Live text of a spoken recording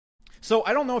So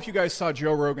I don't know if you guys saw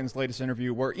Joe Rogan's latest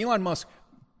interview where Elon Musk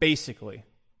basically,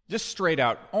 just straight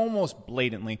out, almost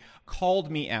blatantly,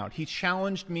 called me out. He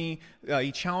challenged me,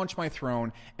 he challenged my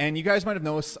throne, and you guys might have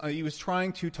noticed he was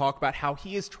trying to talk about how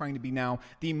he is trying to be now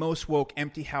the most woke,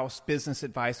 empty house business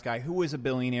advice guy who is a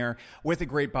billionaire with a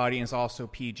great body and is also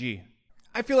PG.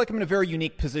 I feel like I'm in a very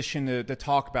unique position to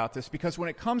talk about this because when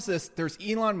it comes to this, there's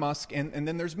Elon Musk and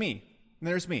then there's me. And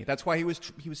there's me. That's why he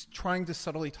was trying to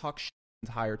subtly talk shit the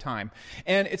entire time.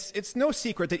 And it's no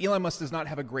secret that Elon Musk does not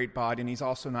have a great body and he's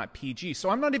also not PG.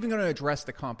 So I'm not even going to address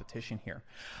the competition here.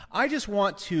 I just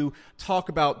want to talk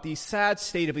about the sad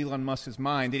state of Elon Musk's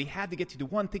mind that he had to get to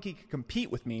one, think he could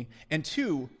compete with me, and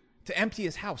two, to empty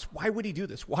his house. Why would he do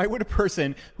this? Why would a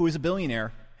person who is a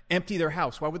billionaire empty their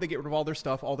house? Why would they get rid of all their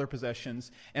stuff, all their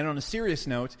possessions? And on a serious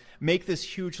note, make this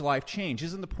huge life change.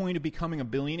 Isn't the point of becoming a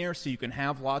billionaire so you can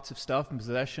have lots of stuff and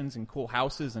possessions and cool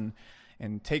houses and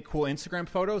take cool Instagram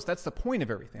photos? That's the point of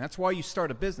everything. That's why you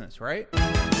start a business, right?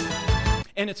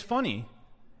 And it's funny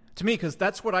to me because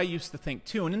that's what I used to think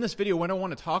too. And in this video, what I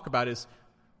want to talk about is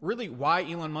really why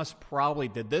Elon Musk probably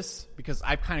did this, because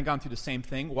I've kind of gone through the same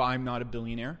thing. Why I'm not a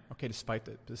billionaire, okay, despite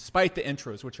the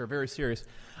intros, which are very serious.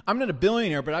 I'm not a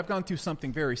billionaire, but I've gone through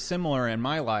something very similar in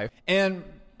my life. And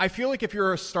I feel like if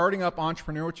you're a starting up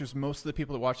entrepreneur, which is most of the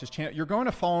people that watch this channel, you're going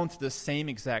to fall into the same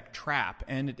exact trap.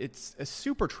 And it's a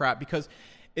super trap because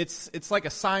it's like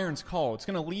a siren's call. It's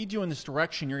going to lead you in this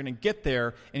direction. You're going to get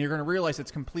there, and you're going to realize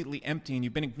it's completely empty, and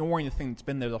you've been ignoring the thing that's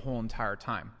been there the whole entire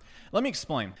time. Let me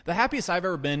explain. The happiest I've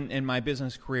ever been in my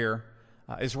business career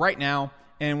is right now,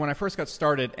 and when I first got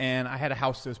started, and I had a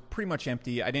house that was pretty much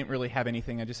empty. I didn't really have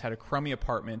anything. I just had a crummy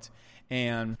apartment,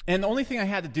 and the only thing I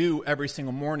had to do every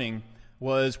single morning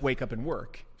was wake up and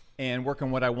work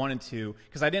on what I wanted to,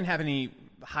 because I didn't have any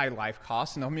high life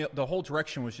costs, and the whole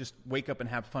direction was just wake up and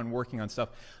have fun working on stuff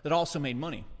that also made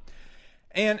money.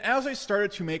 And as I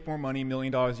started to make more money, $1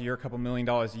 million a year, a couple $1 million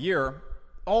a year,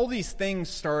 all these things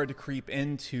started to creep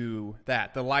into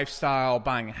that. The lifestyle,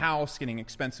 buying a house, getting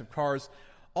expensive cars,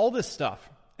 all this stuff.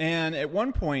 And at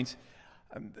one point,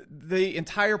 the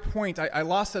entire point, I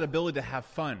lost that ability to have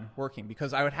fun working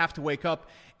because I would have to wake up,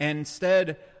 and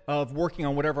instead of working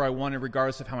on whatever I wanted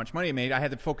regardless of how much money I made, I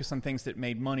had to focus on things that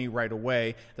made money right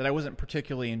away that I wasn't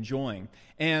particularly enjoying.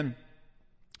 And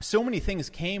so many things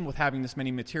came with having this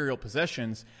many material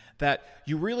possessions that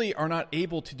you really are not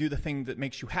able to do the thing that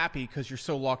makes you happy because you're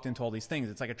so locked into all these things.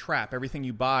 It's like a trap. Everything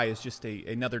you buy is just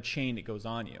another chain that goes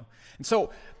on you. And so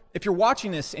if you're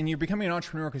watching this and you're becoming an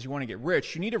entrepreneur because you want to get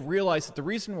rich, you need to realize that the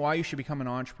reason why you should become an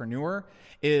entrepreneur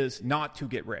is not to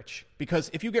get rich. Because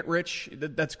if you get rich,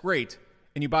 that's great,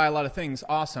 and you buy a lot of things,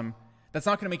 awesome. That's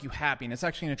not going to make you happy, and it's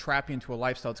actually going to trap you into a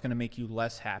lifestyle that's going to make you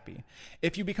less happy.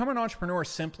 If you become an entrepreneur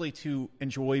simply to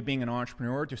enjoy being an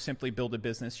entrepreneur, to simply build a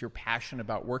business you're passionate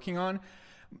about working on,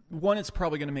 one, it's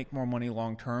probably going to make more money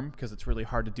long term because it's really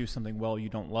hard to do something well you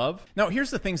don't love. Now, here's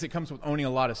the things that comes with owning a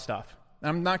lot of stuff.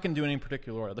 I'm not going to do any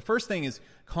particular order. The first thing is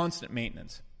constant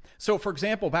maintenance. So, for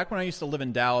example, back when I used to live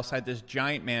in Dallas, I had this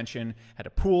giant mansion, had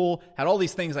a pool, had all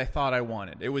these things I thought I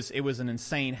wanted. It was an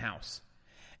insane house.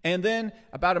 And then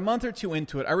about a month or two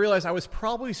into it, I realized I was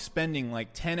probably spending like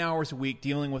 10 hours a week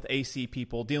dealing with AC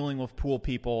people, dealing with pool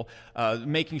people,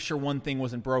 making sure one thing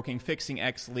wasn't broken, fixing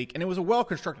X leak. And it was a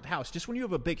well-constructed house. Just when you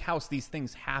have a big house, these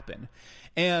things happen.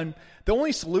 And the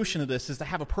only solution to this is to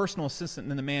have a personal assistant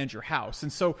and then to manage your house.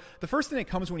 And so the first thing that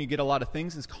comes when you get a lot of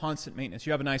things is constant maintenance.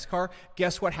 You have a nice car.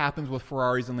 Guess what happens with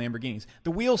Ferraris and Lamborghinis?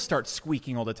 The wheels start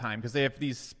squeaking all the time because they have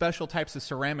these special types of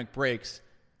ceramic brakes.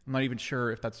 I'm not even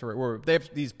sure if that's the right word. They have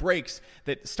these brakes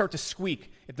that start to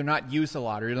squeak if they're not used a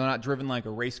lot or they're not driven like a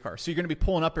race car. So you're going to be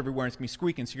pulling up everywhere and it's going to be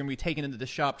squeaking. So you're going to be taken into the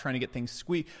shop trying to get things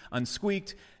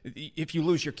unsqueaked. If you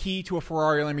lose your key to a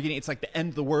Ferrari or Lamborghini, it's like the end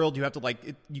of the world. You have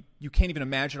to you can't even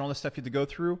imagine all the stuff you have to go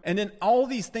through. And then all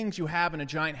these things you have in a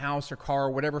giant house or car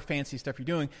or whatever fancy stuff you're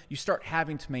doing, you start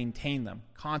having to maintain them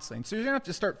constantly. And so you're going to have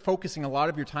to start focusing a lot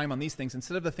of your time on these things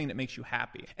instead of the thing that makes you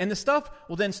happy. And the stuff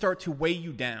will then start to weigh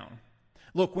you down.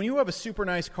 Look, when you have a super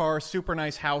nice car, super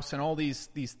nice house, and all these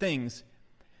things,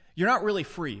 you're not really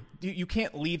free. You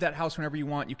can't leave that house whenever you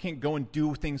want. You can't go and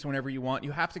do things whenever you want.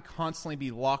 You have to constantly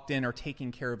be locked in or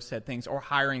taking care of said things or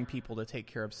hiring people to take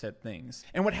care of said things.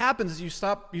 And what happens is you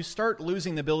start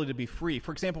losing the ability to be free.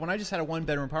 For example, when I just had a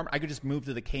one-bedroom apartment, I could just move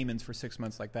to the Caymans for 6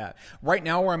 months like that. Right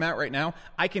now, where I'm at right now,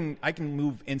 I can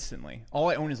move instantly. All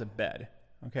I own is a bed.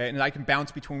 Okay, and I can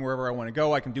bounce between wherever I want to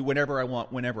go. I can do whatever I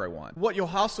want, whenever I want. What you'll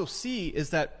also see is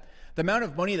that the amount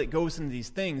of money that goes into these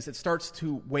things, it starts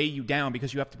to weigh you down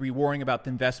because you have to be worrying about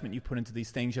the investment you put into these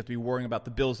things. You have to be worrying about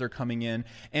the bills that are coming in.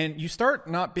 And you start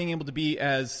not being able to be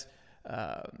as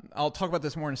I'll talk about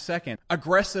this more in a second,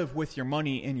 aggressive with your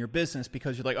money in your business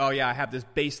because you're like, oh yeah, I have this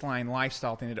baseline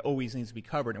lifestyle thing that always needs to be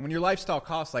covered. And when your lifestyle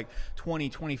costs like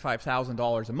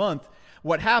 $25,000 a month,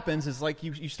 what happens is like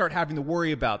you start having to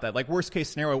worry about that. Like worst case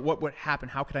scenario, what would happen?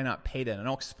 How could I not pay that? And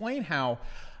I'll explain how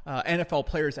NFL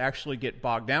players actually get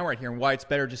bogged down right here and why it's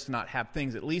better just to not have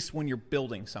things, at least when you're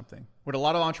building something. What a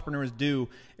lot of entrepreneurs do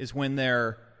is when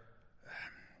they're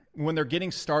getting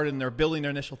started and they're building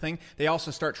their initial thing, they also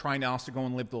start trying to also go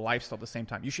and live the lifestyle at the same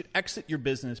time. You should exit your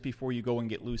business before you go and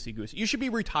get loosey-goosey. You should be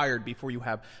retired before you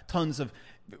have tons of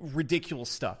ridiculous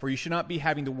stuff, or you should not be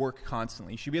having to work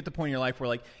constantly. You should be at the point in your life where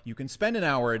like you can spend an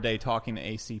hour a day talking to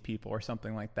AC people or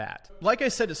something like that. Like I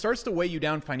said, it starts to weigh you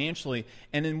down financially,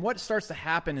 and then what starts to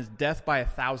happen is death by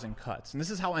 1,000 cuts. And this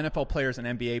is how NFL players and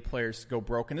NBA players go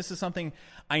broke. And this is something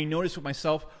I noticed with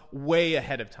myself way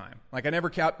ahead of time. Like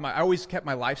I always kept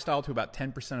my lifestyle to about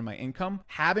 10% of my income.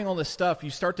 Having all this stuff, you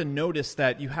start to notice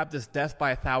that you have this death by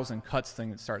 1,000 cuts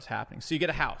thing that starts happening. So you get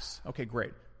a house. Okay,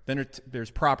 great. Then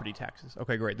there's property taxes.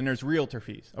 Okay, great. Then there's realtor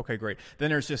fees. Okay, great. Then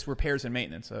there's just repairs and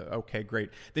maintenance. Okay, great.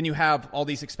 Then you have all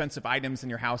these expensive items in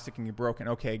your house that can get broken.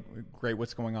 Okay, great.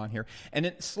 What's going on here? And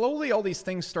it slowly all these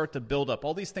things start to build up,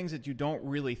 all these things that you don't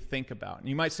really think about. And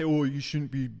you might say, oh, you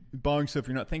shouldn't be buying stuff if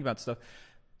you're not thinking about stuff.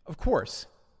 Of course.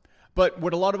 But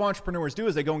what a lot of entrepreneurs do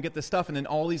is they go and get this stuff, and then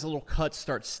all these little cuts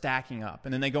start stacking up.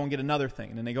 And then they go and get another thing,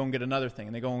 and then they go and get another thing,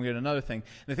 and they go and get another thing.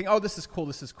 And they think, oh, this is cool,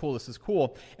 this is cool, this is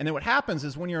cool. And then what happens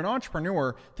is when you're an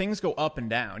entrepreneur, things go up and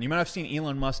down. You might have seen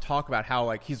Elon Musk talk about how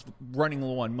like he's running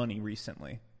low on money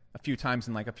recently a few times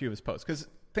in like a few of his posts. Because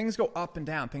things go up and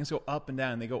down, things go up and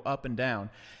down, and they go up and down.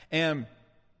 And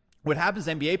what happens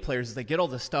to NBA players is they get all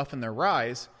this stuff in their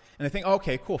rise, and they think, oh,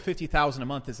 okay, cool, 50,000 a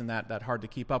month isn't that hard to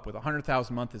keep up with.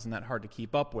 100,000 a month isn't that hard to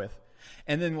keep up with.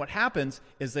 And then what happens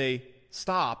is they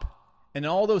stop, and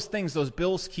all those things, those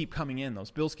bills keep coming in. Those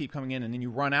bills keep coming in, and then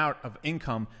you run out of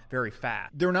income very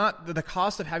fast. The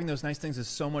cost of having those nice things is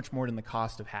so much more than the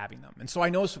cost of having them. And so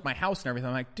I noticed with my house and everything,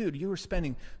 I'm like, dude, you were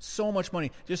spending so much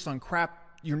money just on crap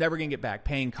you're never going to get back.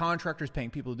 Paying contractors, paying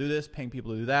people to do this, paying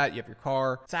people to do that. You have your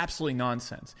car. It's absolutely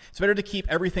nonsense. It's better to keep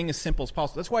everything as simple as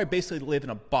possible. That's why I basically live in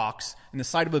a box in the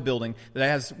side of a building that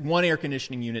has one air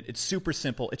conditioning unit. It's super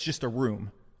simple. It's just a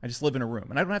room. I just live in a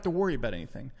room, and I don't have to worry about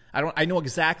anything. I know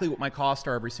exactly what my costs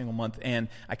are every single month, and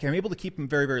I'm able to keep them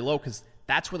very, very low because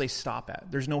that's where they stop at.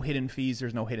 There's no hidden fees.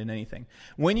 There's no hidden anything.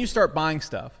 When you start buying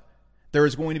stuff, there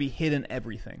is going to be hidden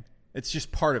everything. It's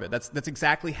just part of it. That's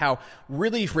exactly how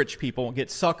really rich people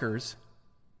get suckers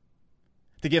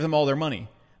to give them all their money.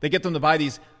 They get them to buy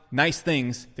these nice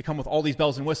things that come with all these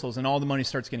bells and whistles, and all the money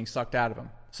starts getting sucked out of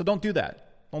them. So don't do that.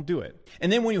 Don't do it.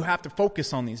 And then when you have to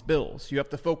focus on these bills, you have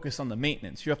to focus on the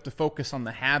maintenance, you have to focus on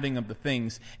the having of the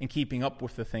things and keeping up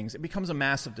with the things, it becomes a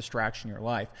massive distraction in your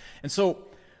life. And so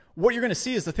what you're going to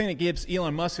see is the thing that gives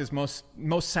Elon Musk his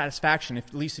most satisfaction,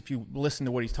 at least if you listen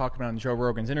to what he's talking about in Joe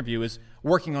Rogan's interview, is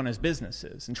working on his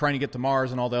businesses and trying to get to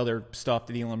Mars and all the other stuff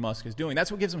that Elon Musk is doing. That's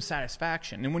what gives him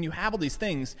satisfaction. And when you have all these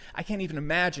things, I can't even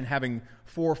imagine having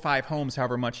 4 or 5 homes,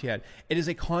 however much he had. It is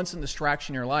a constant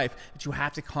distraction in your life that you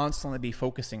have to constantly be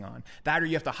focusing on. That, or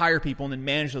you have to hire people and then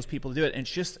manage those people to do it. And it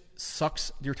just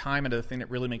sucks your time out of the thing that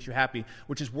really makes you happy,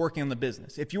 which is working on the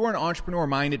business. If you are an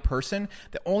entrepreneur-minded person,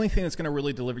 the only thing that's going to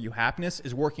really deliver you happiness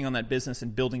is working on that business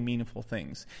and building meaningful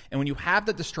things. And when you have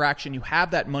that distraction, you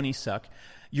have that money suck,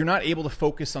 you're not able to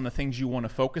focus on the things you want to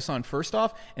focus on, first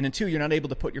off, and then 2, you're not able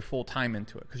to put your full time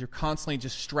into it because you're constantly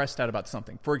just stressed out about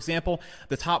something. For example,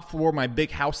 the top floor of my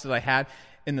big house that I had,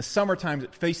 in the summertime,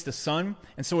 it faced the sun,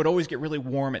 and so it would always get really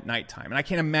warm at nighttime. And I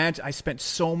can't imagine, I spent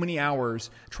so many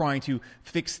hours trying to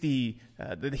fix the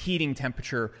heating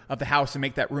temperature of the house and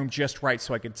make that room just right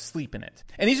so I could sleep in it.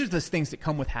 And these are the things that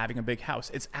come with having a big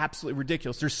house. It's absolutely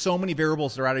ridiculous. There's so many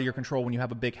variables that are out of your control when you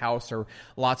have a big house or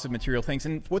lots of material things.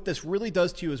 And what this really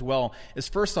does to you as well is,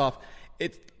 first off,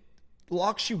 it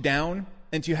locks you down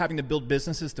into having to build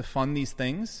businesses to fund these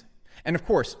things. And of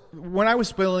course, when I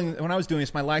was doing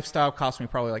this, my lifestyle cost me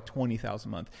probably like $20,000 a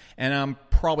month, and I'm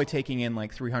probably taking in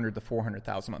like $300,000 to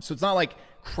 $400,000 a month. So it's not like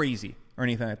crazy or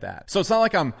anything like that. So it's not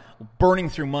like I'm burning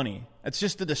through money. It's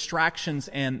just the distractions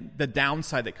and the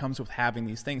downside that comes with having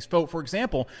these things. So, for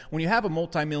example, when you have a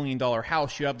multi-million-dollar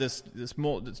house, you have this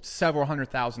several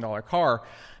 $100,000 car.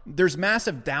 There's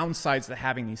massive downsides to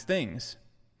having these things,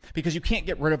 because you can't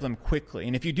get rid of them quickly.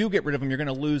 And if you do get rid of them, you're going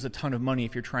to lose a ton of money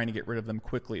if you're trying to get rid of them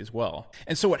quickly as well.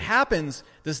 And so what happens,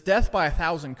 this death by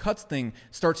 1,000 cuts thing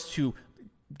starts to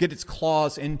get its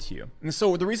claws into you. And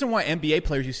so the reason why NBA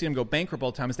players, you see them go bankrupt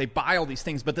all the time, is they buy all these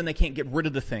things, but then they can't get rid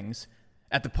of the things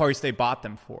at the price they bought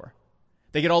them for.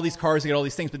 They get all these cars, they get all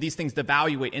these things, but these things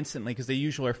devaluate instantly because they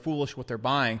usually are foolish what they're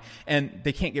buying, and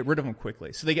they can't get rid of them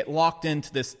quickly. So they get locked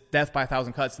into this death by a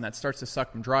thousand cuts, and that starts to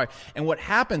suck them dry. And what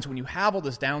happens when you have all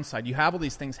this downside, you have all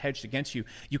these things hedged against you,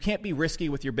 you can't be risky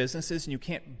with your businesses, and you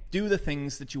can't do the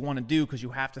things that you want to do because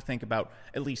you have to think about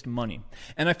at least money.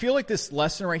 And I feel like this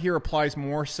lesson right here applies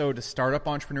more so to startup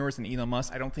entrepreneurs than Elon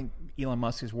Musk. I don't think Elon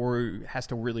Musk has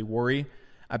to really worry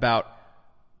about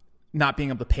not being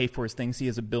able to pay for his things. He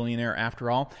is a billionaire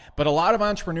after all. But a lot of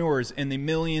entrepreneurs in the $1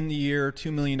 million a year,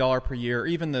 $2 million per year, or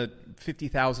even the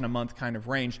 $50,000 a month kind of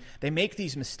range, they make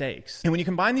these mistakes. And when you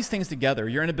combine these things together,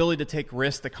 your inability to take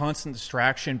risks, the constant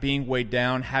distraction, being weighed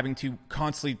down, having to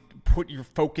constantly put your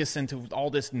focus into all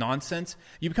this nonsense,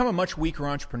 you become a much weaker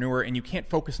entrepreneur, and you can't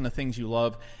focus on the things you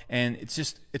love, and it's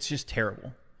just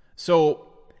terrible. So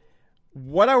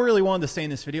what I really wanted to say in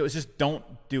this video is just don't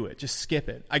do it. Just skip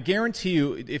it. I guarantee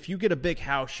you, if you get a big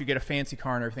house, you get a fancy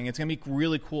car and everything, it's going to be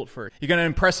really cool at first. You're going to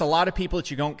impress a lot of people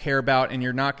that you don't care about, and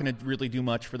you're not going to really do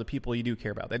much for the people you do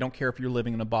care about. They don't care if you're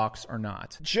living in a box or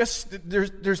not. Just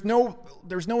there's no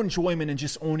enjoyment in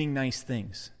just owning nice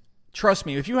things. Trust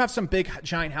me, if you have some big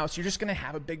giant house, you're just going to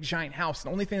have a big giant house. The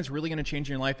only thing that's really going to change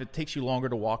in your life, it takes you longer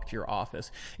to walk to your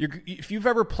office. If you've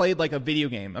ever played like a video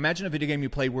game, imagine a video game you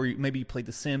played where maybe you played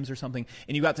The Sims or something,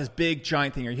 and you got this big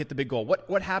giant thing, or you hit the big goal.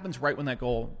 What happens right when that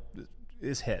goal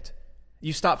is hit?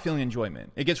 You stop feeling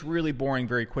enjoyment. It gets really boring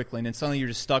very quickly, and then suddenly you're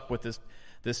just stuck with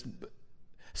this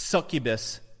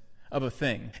succubus of a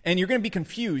thing. And you're going to be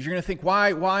confused. You're going to think,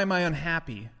 why am I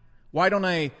unhappy? Why don't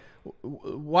I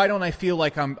feel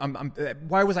like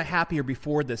why was I happier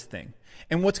before this thing?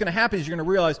 And what's going to happen is you're going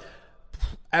to realize,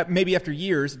 maybe after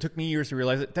years, it took me years to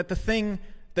realize it, that the thing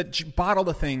that bought all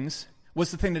the things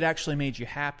was the thing that actually made you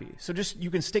happy. So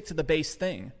you can stick to the base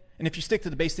thing. And if you stick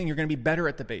to the base thing, you're going to be better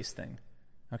at the base thing.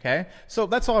 Okay? So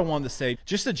that's all I wanted to say.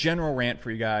 Just a general rant for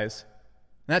you guys.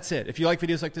 And that's it. If you like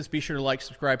videos like this, be sure to like,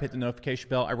 subscribe, hit the notification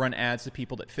bell. I run ads to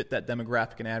people that fit that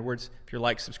demographic in AdWords. If you're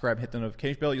like, subscribe, hit the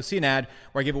notification bell, you'll see an ad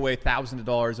where I give away thousands of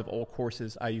dollars of old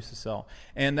courses I used to sell.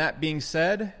 And that being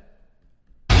said,